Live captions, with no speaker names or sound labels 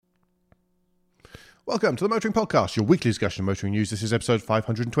Welcome to the Motoring Podcast, your weekly discussion of motoring news. This is episode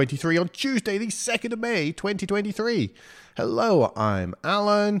 523 on Tuesday, the 2nd of May, 2023. Hello, I'm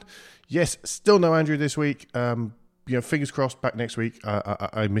Alan. Yes, still no Andrew this week. Fingers crossed, back next week.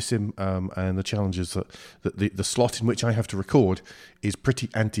 I miss him, and the challenge is that the slot in which I have to record is pretty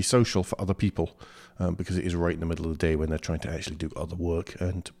antisocial for other people, because it is right in the middle of the day when they're trying to actually do other work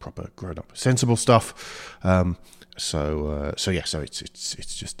and proper grown-up, sensible stuff. So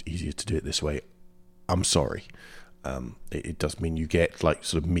it's just easier to do it this way. I'm sorry. It does mean you get like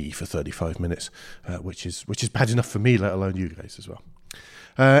sort of me for 35 minutes, which is bad enough for me, let alone you guys as well.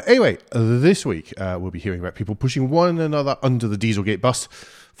 Anyway, this week we'll be hearing about people pushing one another under the Dieselgate bus,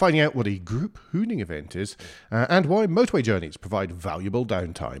 finding out what a group hooning event is, and why motorway journeys provide valuable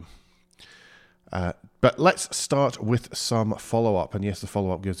downtime. But let's start with some follow-up. And yes, the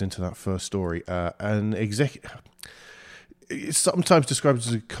follow-up goes into that first story. It's sometimes described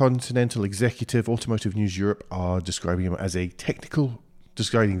as a continental executive. Automotive News Europe are describing them as a technical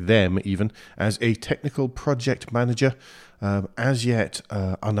project manager, as yet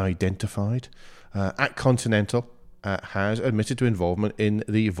unidentified. At Continental has admitted to involvement in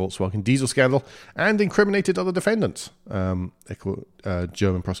the Volkswagen diesel scandal and incriminated other defendants. German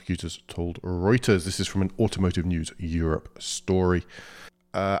prosecutors told Reuters. This is from an Automotive News Europe story.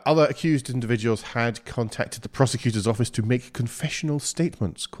 Other accused individuals had contacted the prosecutor's office to make confessional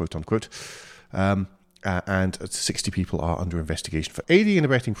statements, quote unquote, and 60 people are under investigation for aiding and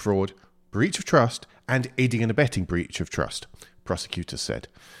abetting fraud, breach of trust, and aiding and abetting breach of trust, prosecutors said.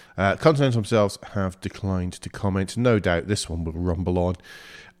 Continental themselves have declined to comment. No doubt this one will rumble on.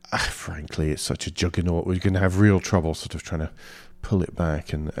 Frankly, it's such a juggernaut. We're going to have real trouble sort of trying to pull it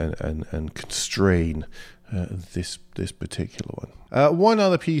back and constrain this particular one. One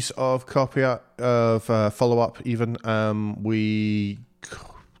other piece of follow-up even. We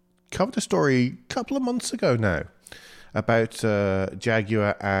covered a story a couple of months ago now about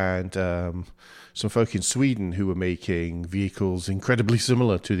Jaguar and some folk in Sweden who were making vehicles incredibly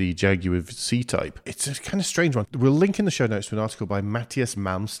similar to the Jaguar C-Type. It's a kind of strange one. We'll link in the show notes to an article by Matthias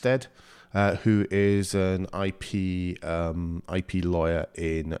Malmsted, who is an IP lawyer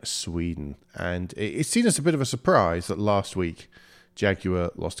in Sweden. And it's seen as a bit of a surprise that last week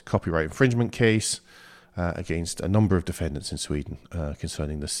Jaguar lost a copyright infringement case against a number of defendants in Sweden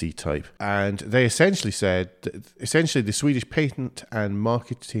concerning the C-Type. And they essentially said that the Swedish Patent and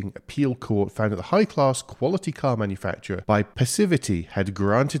Marketing Appeal Court found that the high-class quality car manufacturer by passivity had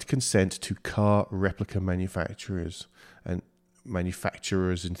granted consent to car replica manufacturers and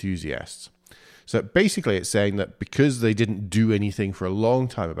manufacturers enthusiasts. So basically it's saying that because they didn't do anything for a long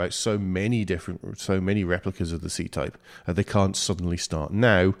time about so many replicas of the C-Type, they can't suddenly start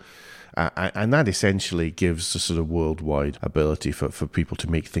now. And that essentially gives a sort of worldwide ability for people to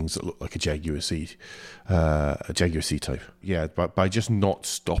make things that look like a Jaguar C-Type. Yeah, but by just not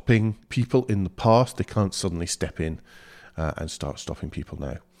stopping people in the past, they can't suddenly step in and start stopping people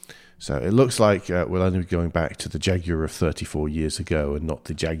now. So it looks like we'll only be going back to the Jaguar of 34 years ago and not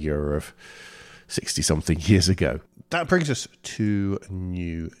the Jaguar of 60-something years ago. That brings us to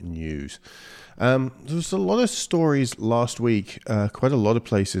new news. There was a lot of stories last week, quite a lot of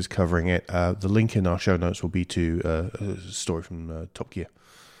places covering it. The link in our show notes will be to a story from Top Gear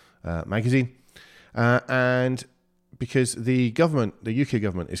magazine. And because the UK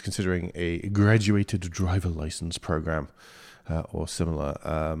government is considering a graduated driver license program or similar.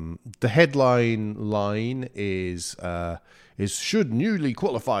 The headline line is should newly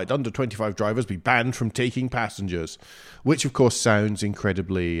qualified under 25 drivers be banned from taking passengers, which of course sounds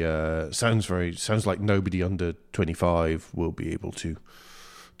incredibly sounds like nobody under 25 will be able to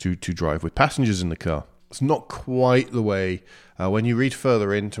drive with passengers in the car. It's not quite the way. When you read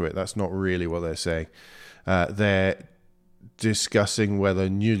further into it, that's not really what they're saying. They're discussing whether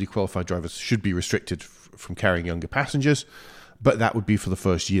newly qualified drivers should be restricted from carrying younger passengers, but that would be for the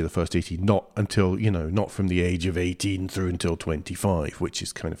first year, the first 18, not until, not from the age of 18 through until 25, which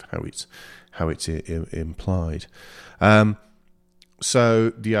is kind of how it's implied. So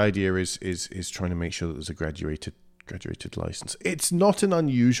the idea is trying to make sure that there's a graduated license. It's not an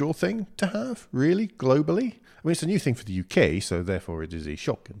unusual thing to have, really, globally. I mean, it's a new thing for the UK, so therefore it is a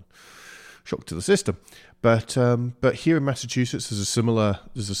shock to the system. But here in Massachusetts, there's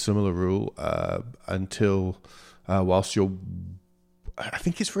a similar rule until whilst you're, I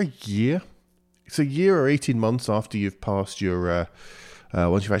think it's for a year. It's a year or 18 months after you've passed your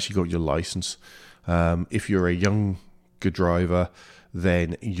once you've actually got your license. If you're a younger driver,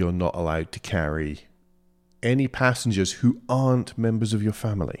 then you're not allowed to carry any passengers who aren't members of your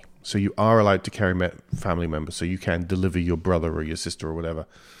family. So you are allowed to carry family members. So you can deliver your brother or your sister or whatever.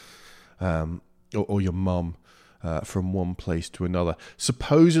 or your mum from one place to another.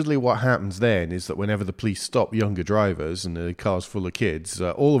 Supposedly what happens then is that whenever the police stop younger drivers and the car's full of kids,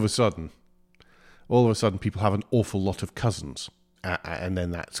 all of a sudden people have an awful lot of cousins. And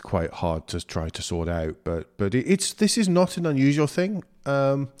then that's quite hard to try to sort out. But this is not an unusual thing.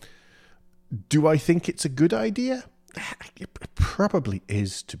 Do I think it's a good idea? It probably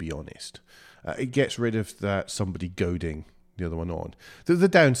is, to be honest. It gets rid of that somebody goading the other one on. The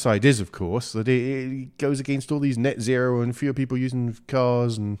downside is, of course, that it goes against all these net zero and fewer people using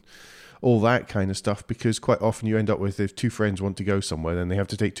cars and all that kind of stuff, because quite often you end up with, if two friends want to go somewhere, then they have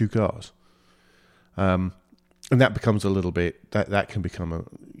to take two cars. And that becomes a little bit, that can become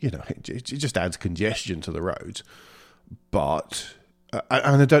it just adds congestion to the roads. But,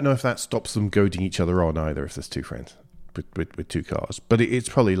 and I don't know if that stops them goading each other on either, if there's two friends with two cars. But it's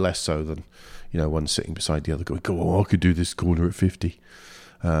probably less so than, one sitting beside the other going, oh, I could do this corner at 50,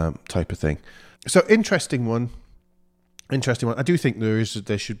 type of thing. So interesting one. I do think there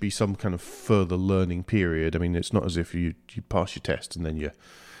should be some kind of further learning period. I mean, it's not as if you pass your test and then you're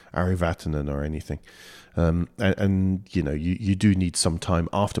Arivatanen or anything. You do need some time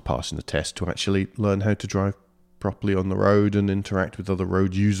after passing the test to actually learn how to drive properly on the road and interact with other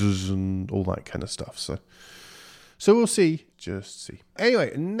road users and all that kind of stuff. So we'll see. Just see.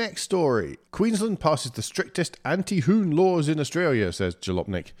 Anyway, next story. Queensland passes the strictest anti-hoon laws in Australia, says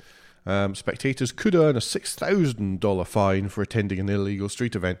Jalopnik. Spectators could earn a $6,000 fine for attending an illegal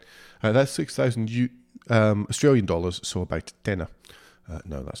street event. That's 6,000 Australian dollars, so about a tenner.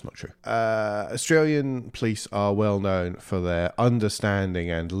 No, that's not true. Australian police are well known for their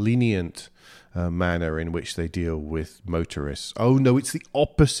understanding and lenient manner in which they deal with motorists. Oh no, it's the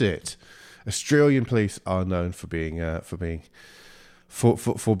opposite. Australian police are known for being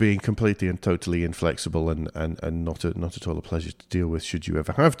completely and totally inflexible and not at all a pleasure to deal with, should you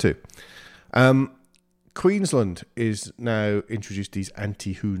ever have to. Queensland is now introduced these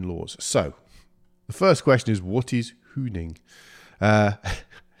anti-hoon laws. So the first question is, what is hooning?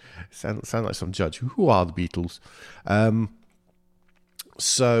 Sound like some judge. Who are the Beatles?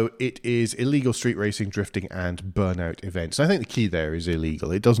 So it is illegal street racing, drifting, and burnout events. I think the key there is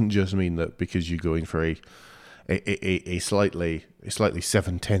illegal. It doesn't just mean that because you're going for a slightly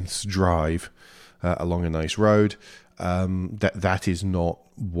 7/10 drive along a nice road, that is not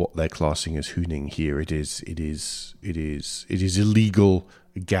what they're classing as hooning here. It is illegal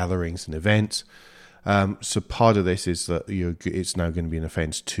gatherings and events. So part of this is that it's now going to be an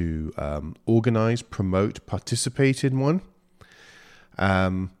offence to organise, promote, participate in one.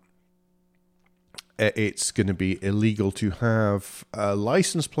 It's going to be illegal to have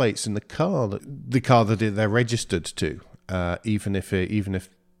license plates in the car that they're registered to, even if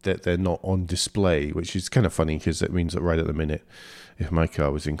they're not on display, which is kind of funny because it means that right at the minute, if my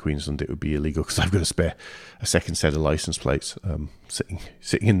car was in Queensland, it would be illegal because I've got to spare a second set of license plates sitting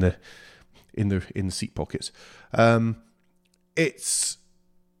in the seat pockets. It's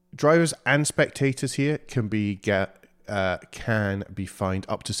drivers and spectators here can be fined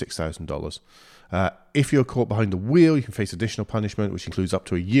up to $6,000. If you're caught behind the wheel, you can face additional punishment, which includes up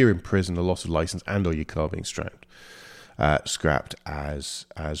to a year in prison, a loss of license, and/or your car being scrapped as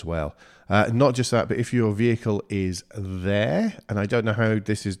well. Not just that, but if your vehicle is there, and I don't know how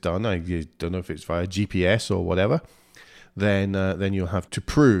this is done, I don't know if it's via GPS or whatever, then you'll have to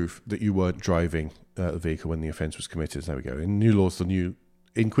prove that you weren't driving the vehicle when the offence was committed. There we go.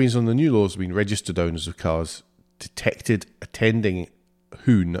 In Queensland, the new laws have been registered owners of cars detected attending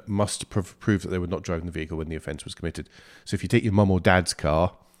hoon must prove that they were not driving the vehicle when the offence was committed. So if you take your mum or dad's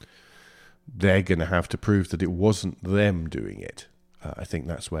car, they're going to have to prove that it wasn't them doing it. I think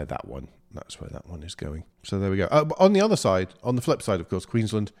that's where that one is going. So there we go. On the flip side, of course,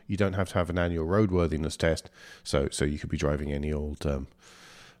 Queensland, you don't have to have an annual roadworthiness test. So you could be driving any old knackered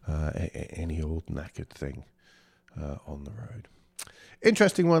thing on the road.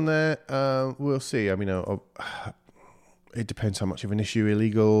 Interesting one there. We'll see. I mean, it depends how much of an issue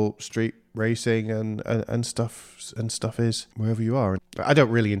illegal street racing and stuff is wherever you are. I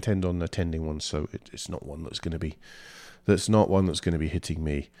don't really intend on attending one, so it's not one that's going to be hitting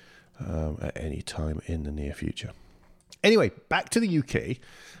me at any time in the near future. Anyway, back to the UK,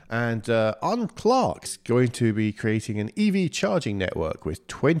 and Arnold Clark's going to be creating an EV charging network with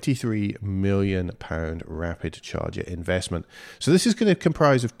 £23 million rapid charger investment. So this is going to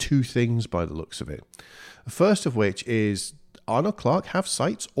comprise of two things by the looks of it. The first of which is Arnold Clark have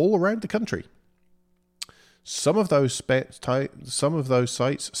sites all around the country. Some of those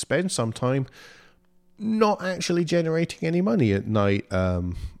sites spend some time not actually generating any money at night.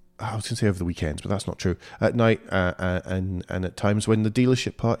 I was going to say over the weekends, but that's not true. At night and at times when the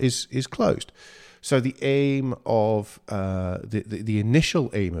dealership part is closed. So the aim of the initial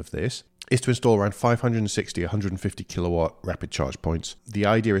aim of this is to install around 560, 150 kilowatt rapid charge points. The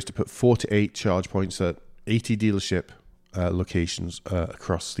idea is to put 4 to 8 charge points at 80 dealership locations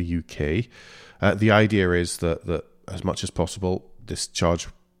across the UK. The idea is that as much as possible, this charge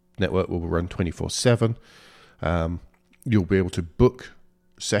network will run 24/7. You'll be able to book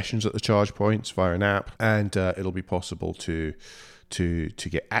sessions at the charge points via an app, and it'll be possible to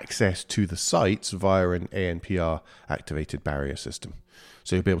get access to the sites via an ANPR activated barrier system.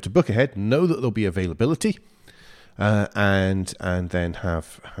 So you'll be able to book ahead, know that there'll be availability, and then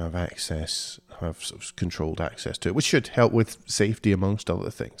have access, have sort of controlled access to it, which should help with safety amongst other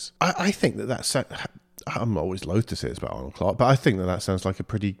things. I think that's. I'm always loath to say this about Arnold Clark, but I think that sounds like a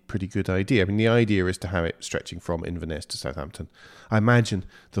pretty good idea. I mean, the idea is to have it stretching from Inverness to Southampton. I imagine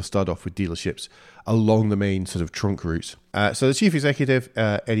they'll start off with dealerships along the main sort of trunk routes. So the chief executive,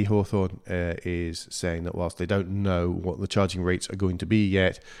 Eddie Hawthorne, is saying that whilst they don't know what the charging rates are going to be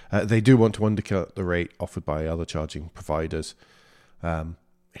yet, they do want to undercut the rate offered by other charging providers.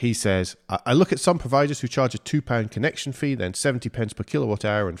 He says, I look at some providers who charge a £2 connection fee, then 70 pence per kilowatt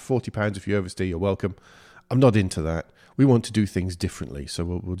hour and £40 if you overstay your welcome. I'm not into that. We want to do things differently, so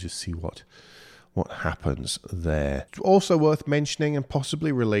we'll just see what happens there. Also worth mentioning, and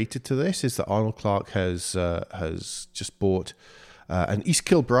possibly related to this, is that Arnold Clark has just bought an East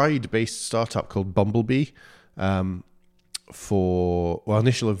Kilbride-based startup called Bumblebee for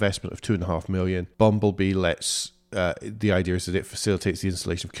initial investment of $2.5 million. Bumblebee lets... the idea is that it facilitates the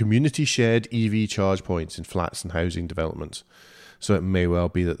installation of community-shared EV charge points in flats and housing developments. So it may well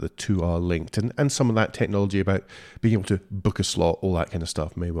be that the two are linked. And some of that technology about being able to book a slot, all that kind of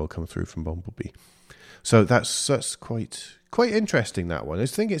stuff, may well come through from Bumblebee. So that's quite interesting, that one. I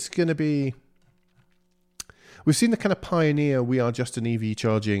think it's going to be... We've seen the kind of pioneer, we are just an EV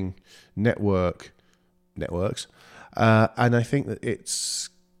charging networks. And I think that it's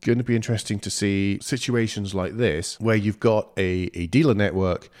going to be interesting to see situations like this where you've got a dealer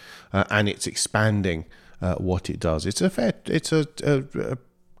network and it's expanding what it does. It's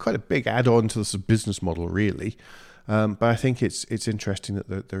quite a big add-on to the business model, really. But I think it's interesting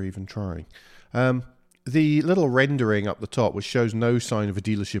that they're even trying. The little rendering up the top, which shows no sign of a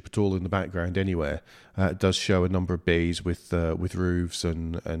dealership at all in the background anywhere, does show a number of bays with roofs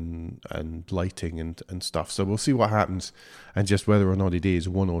and lighting and stuff. So we'll see what happens, and just whether or not it is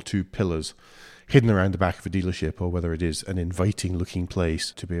one or two pillars hidden around the back of a dealership, or whether it is an inviting-looking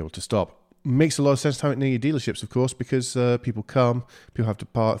place to be able to stop. Makes a lot of sense to have it near your dealerships, of course, because people have to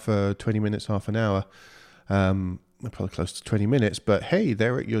park for 20 minutes, half an hour. They're probably close to 20 minutes, but hey,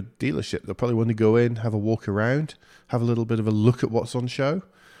 they're at your dealership. They'll probably want to go in, have a walk around, have a little bit of a look at what's on show,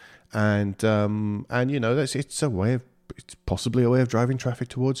 and you know, it's possibly a way of driving traffic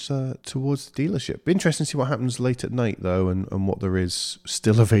towards the dealership. Be interesting to see what happens late at night, though, and what there is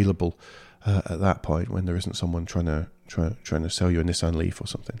still available at that point when there isn't someone trying to sell you a Nissan Leaf or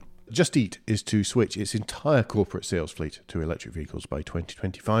something. Just Eat is to switch its entire corporate sales fleet to electric vehicles by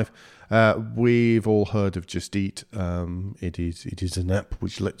 2025. We've all heard of Just Eat. It is an app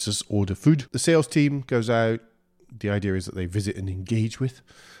which lets us order food. The sales team goes out. The idea is that they visit and engage with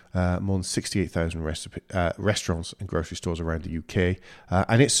more than 68,000 restaurants and grocery stores around the UK.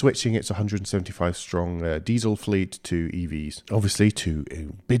 And it's switching its 175-strong diesel fleet to EVs, obviously to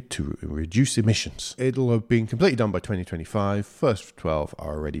bid to reduce emissions. It'll have been completely done by 2025. First 12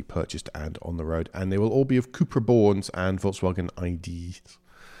 are already purchased and on the road, and they will all be of Cupra Borns and Volkswagen IDs.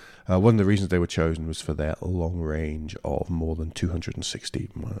 One of the reasons they were chosen was for their long range of more than 260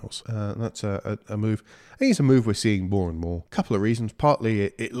 miles. That's a move. I think it's a move we're seeing more and more. A couple of reasons. Partly,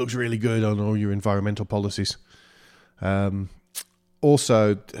 it looks really good on all your environmental policies.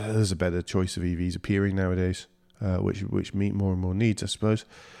 Also, there's a better choice of EVs appearing nowadays, which meet more and more needs, I suppose.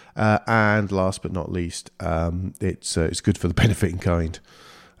 And last but not least, it's good for the benefit in kind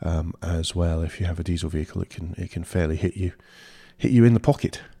as well. If you have a diesel vehicle, it can fairly hit you in the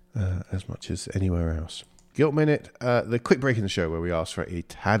pocket. As much as anywhere else. Guilt Minute, the quick break in the show where we ask for a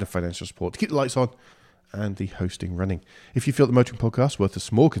tad of financial support to keep the lights on and the hosting running. If you feel the Motoring Podcast worth a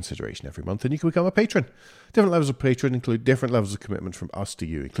small consideration every month, then you can become a patron. Different levels of patron include different levels of commitment from us to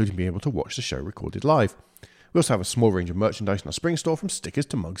you, including being able to watch the show recorded live. We also have a small range of merchandise in our spring store, from stickers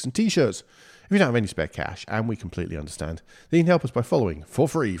to mugs and t-shirts. If you don't have any spare cash, and we completely understand, then you can help us by following for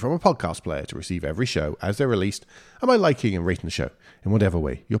free from a podcast player to receive every show as they're released, and by liking and rating the show in whatever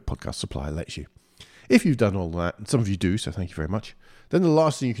way your podcast supplier lets you. If you've done all that, and some of you do, so thank you very much, then the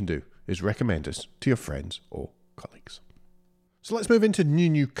last thing you can do is recommend us to your friends or colleagues. So let's move into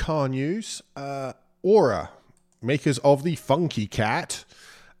new car news. Aura, makers of the Funky Cat,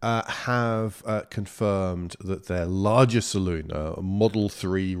 have confirmed that their largest saloon, a Model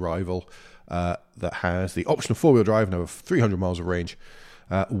 3 rival that has the optional four-wheel drive and over 300 miles of range,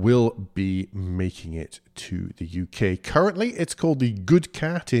 will be making it to the UK. Currently, it's called the Good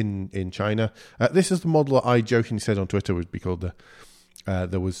Cat in China. This is the model that I jokingly said on Twitter would be called the.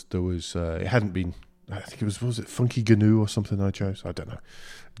 It hadn't been. I think it was it Funky GNU or something I chose? I don't know.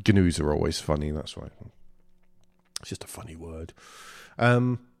 GNUs are always funny. That's why. It's just a funny word.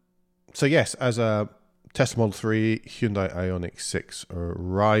 So yes, as a Tesla Model 3, Hyundai Ioniq 6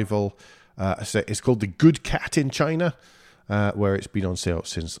 rival, it's called the Good Cat in China. Where it's been on sale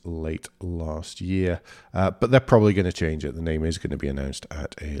since late last year. But they're probably going to change it. The name is going to be announced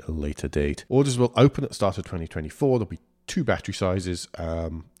at a later date. Orders will open at the start of 2024. There'll be 2 battery sizes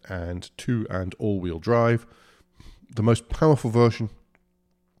and 2 and all-wheel drive. The most powerful version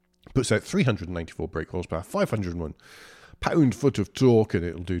puts out 394 brake horsepower, 501 pound-foot of torque, and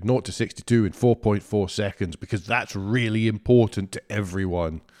it'll do 0 to 62 in 4.4 seconds because that's really important to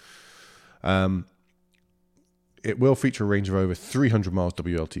everyone. It will feature a range of over 300 miles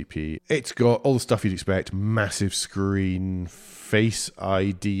WLTP. It's got all the stuff you'd expect. Massive screen, Face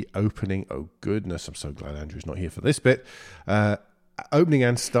ID opening. Oh, goodness. I'm so glad Andrew's not here for this bit. Opening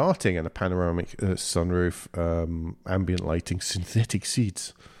and starting, and a panoramic sunroof, ambient lighting, synthetic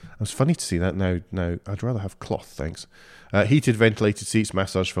seats. It was funny to see that. Now, I'd rather have cloth, thanks. Heated, ventilated seats,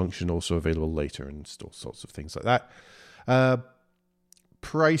 massage function also available later, and all sorts of things like that.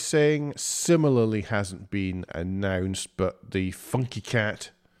 Pricing similarly hasn't been announced, but the Funky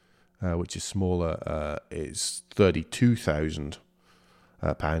Cat, which is smaller, is £32,000.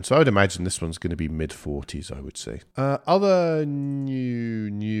 So I would imagine this one's going to be mid-40s, I would say. Other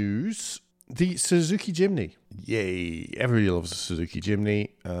new news, the Suzuki Jimny. Yay! Everybody loves the Suzuki Jimny.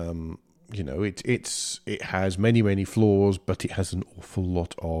 It has many flaws, but it has an awful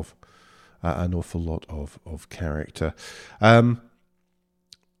lot of character.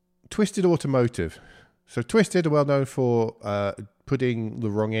 Twisted Automotive. So Twisted are well known for putting the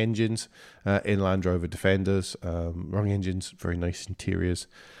wrong engines in Land Rover Defenders. Wrong engines, very nice interiors,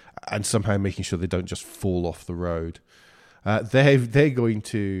 and somehow making sure they don't just fall off the road. They're going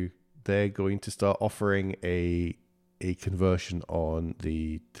to start offering a conversion on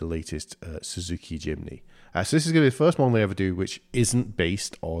the latest Suzuki Jimny. So this is going to be the first one they ever do, which isn't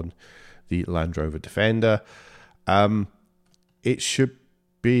based on the Land Rover Defender. It should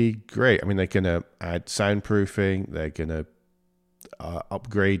be great. I mean, they're going to add soundproofing. They're going to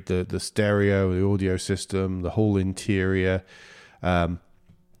upgrade the stereo, the audio system, the whole interior. It's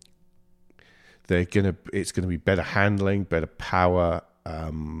going to be better handling, better power.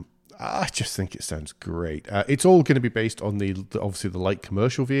 I just think it sounds great. It's all going to be based on obviously the light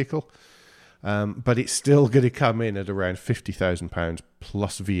commercial vehicle, but it's still going to come in at around £50,000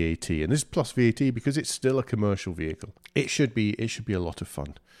 plus VAT, and this is plus VAT because it's still a commercial vehicle. It should be a lot of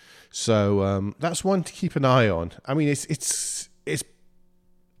fun. So that's one to keep an eye on. I mean, it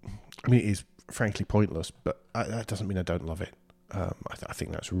is frankly pointless, but that doesn't mean I don't love it. I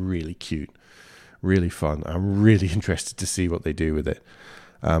think that's really cute, really fun. I'm really interested to see what they do with it.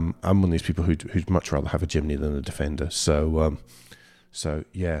 I'm one of these people who'd much rather have a Jimny than a Defender. So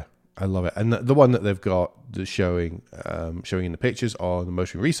yeah, I love it. And the one that they've got showing in the pictures on the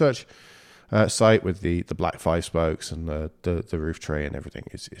Motoring Research site with the black 5 spokes and the roof tray and everything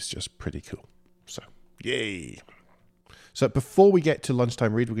is just pretty cool. So yay! So before we get to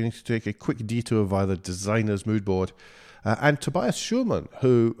lunchtime read, we're going to take a quick detour via the designer's mood board. And Tobias Schulman,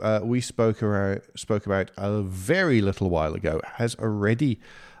 who we spoke about a very little while ago, has already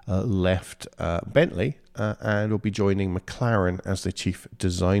left Bentley and will be joining McLaren as the Chief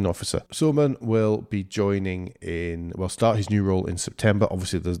Design Officer. Schulman will be start his new role in September.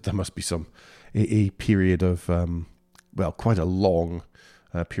 Obviously, there must be a period of, quite a long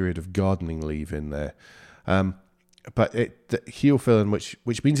period of gardening leave in there. But he'll fill in, which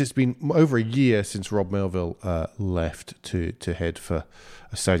means it's been over a year since Rob Melville left to head for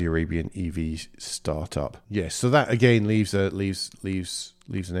a Saudi Arabian EV startup. Yes, so that again leaves an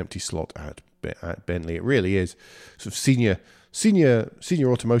empty slot at Bentley. It really is sort of senior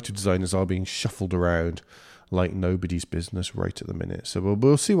automotive designers are being shuffled around like nobody's business right at the minute. So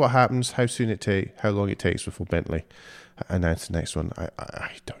we'll see what happens, how long it takes before Bentley announce the next one.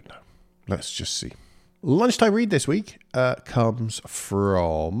 I don't know. Let's just see. Lunchtime read this week comes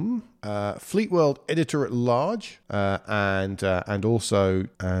from Fleet World editor at large and also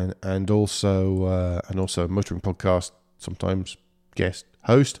motoring podcast sometimes guest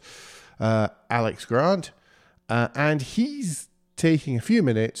host Alex Grant, and he's taking a few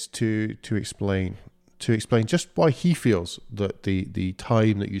minutes to explain to explain just why he feels that the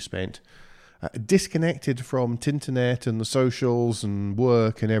time that you spent disconnected from Tinternet and the socials and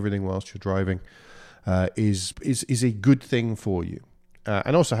work and everything whilst you're driving is a good thing for you.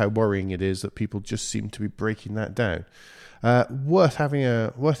 And also how worrying it is that people just seem to be breaking that down. Worth having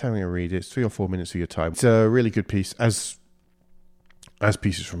a read. It's 3 or 4 minutes of your time. It's a really good piece, as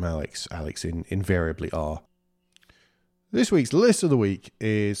pieces from Alex invariably are. This week's list of the week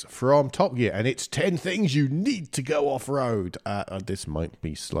is from Top Gear, and it's 10 things you need to go off-road. This might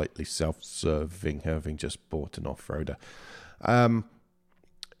be slightly self-serving, having just bought an off-roader.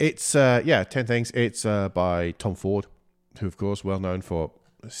 It's 10 things. It's by Tom Ford, who, of course, well known for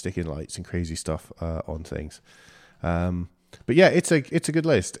sticking lights and crazy stuff on things. But yeah, it's a good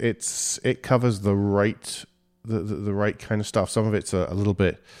list. It covers the right kind of stuff. Some of it's a little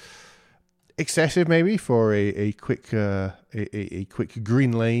bit excessive, maybe, for a quick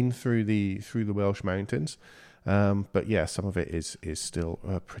green lane through the Welsh mountains. But yeah, some of it is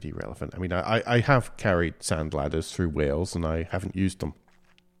still pretty relevant. I mean, I have carried sand ladders through Wales, and I haven't used them,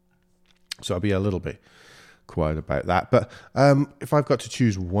 so I'll be a little bit quiet about that. But if I've got to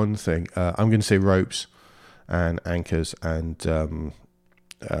choose one thing, I'm going to say ropes and anchors and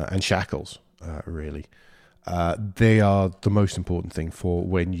shackles. Really, they are the most important thing for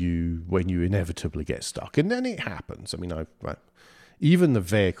when you inevitably get stuck, and then it happens. I mean, I even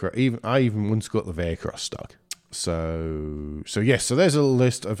once got the Vehicross stuck. So yes. So there's a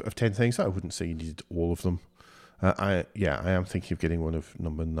list of 10 things. I wouldn't say you needed all of them. I am thinking of getting one of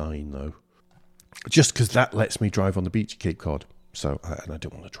number 9 though, just because that lets me drive on the beach at Cape Cod. So and I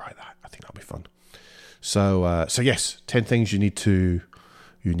don't want to try that. I think that'll be fun. So yes, 10 things you need to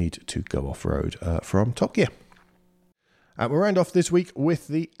go off road from Top Gear. We'll round off this week with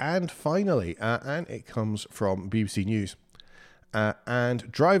the and finally, and it comes from BBC News.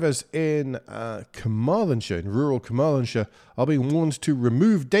 And drivers in Carmarthenshire, in rural Carmarthenshire, are being warned to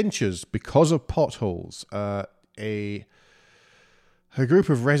remove dentures because of potholes. A group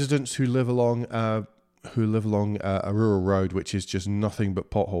of residents who live along a rural road, which is just nothing but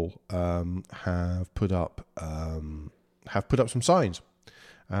pothole, have put up some signs.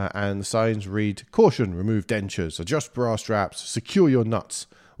 And the signs read, "Caution, remove dentures, adjust bra straps, secure your nuts.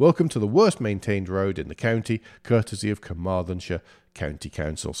 Welcome to the worst maintained road in the county, courtesy of Carmarthenshire County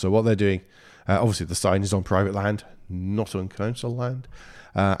Council." So what they're doing, obviously the sign is on private land, not on council land.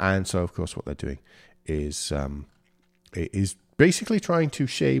 And so, of course, what they're doing is basically trying to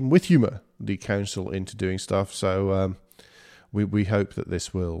shame, with humour, the council into doing stuff. So we hope that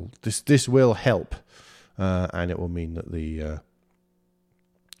this will help, and it will mean that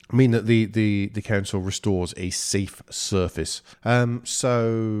the council restores a safe surface.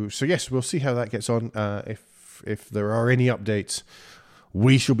 So yes, we'll see how that gets on. If there are any updates,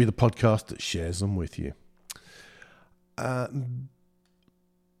 we shall be the podcast that shares them with you.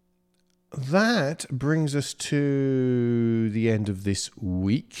 That brings us to the end of this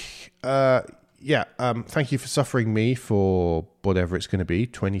week. Thank you for suffering me for whatever it's going to be,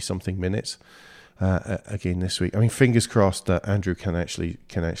 20-something minutes. Again this week. I mean, fingers crossed that Andrew can actually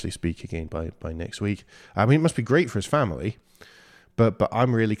speak again by next week. I mean, it must be great for his family, but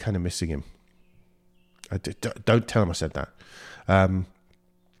I'm really kind of missing him. Don't tell him I said that.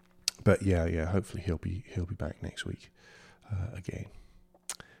 But yeah. Hopefully he'll be back next week again.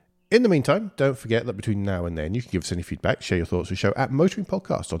 In the meantime, don't forget that between now and then, you can give us any feedback, share your thoughts with the show at Motoring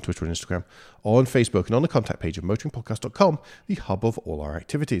Podcast on Twitter and Instagram, on Facebook, and on the contact page of motoringpodcast.com, the hub of all our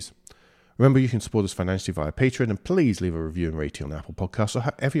activities. Remember, you can support us financially via Patreon, and please leave a review and rating on Apple Podcasts or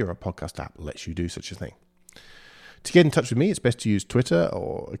however your podcast app lets you do such a thing. To get in touch with me, it's best to use Twitter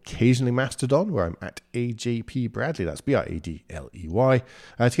or occasionally Mastodon, where I'm at AJP Bradley. That's Bradley. To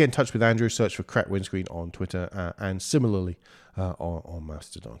get in touch with Andrew, search for Crack Windscreen on Twitter and similarly on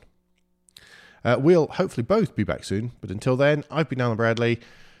Mastodon. We'll hopefully both be back soon, but until then, I've been Alan Bradley.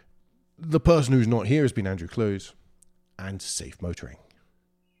 The person who's not here has been Andrew Close, and safe motoring.